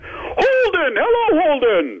Holden! Hello,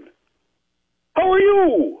 Holden! How are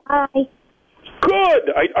you? Hi.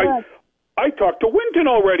 Good. I talked to Winton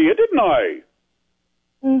already, didn't I?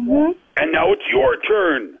 Mm-hmm. And now it's your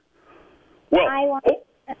turn. Well,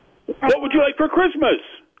 what would you like for Christmas?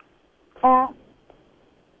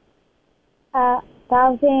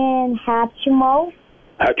 1,000 Hatchimals.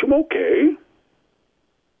 Hatchim, okay.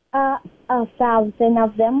 1,000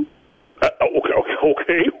 of them.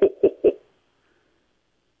 Okay.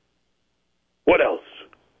 What else?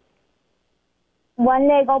 1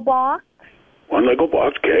 Lego box. 1 Lego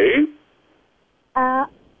box, okay.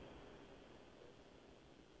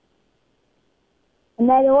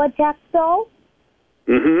 Metal detector.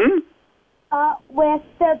 Mm-hmm. With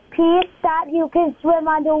the piece that you can swim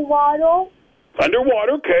underwater.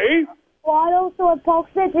 Underwater, okay. Water, so it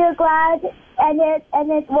pokes into the glass, and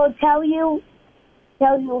it will tell you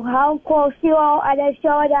how close you are, and it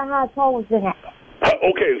shows it has holes in it.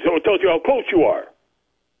 Okay, so it tells you how close you are.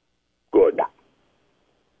 Good. Yeah.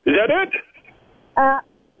 Is that it?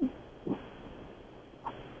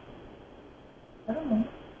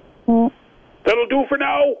 That'll do for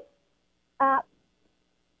now?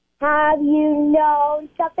 Have you known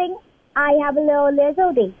something? I have a little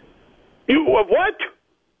lizardy. You have what?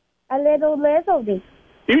 A little lizardy.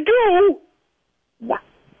 You do? Yeah.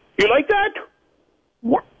 You like that?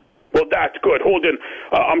 Yeah. Well, that's good. Holden,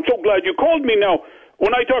 I'm so glad you called me now.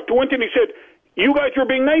 When I talked to Winton, he said, you guys were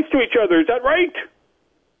being nice to each other. Is that right?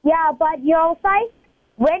 Yeah, but you know something?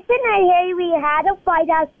 Winton and Haley had a fight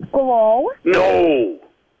at school. No.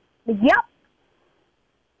 Yep.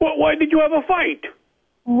 Well, why did you have a fight?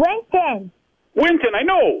 Winton. Winton, I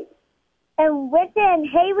know. And Winton and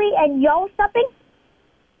Haley and you know something?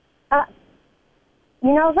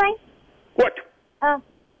 You know something? What?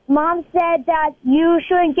 Mom said that you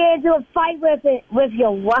shouldn't get into a fight with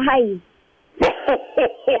your wife.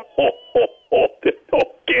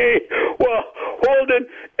 Okay. Well, Holden,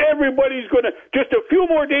 everybody's going to, just a few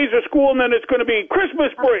more days of school and then it's going to be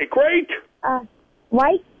Christmas break, right?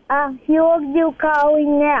 Right? Who are you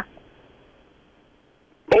calling now?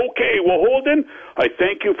 Okay, well, Holden, I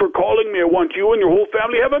thank you for calling me. I want you and your whole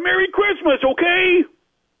family to have a Merry Christmas, okay?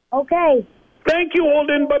 Okay. Thank you,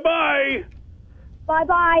 Holden. Bye-bye.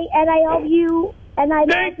 Bye-bye, and I hope you, and I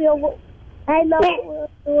love you. I love you.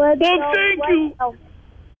 Well, thank you.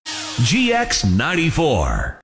 GX94.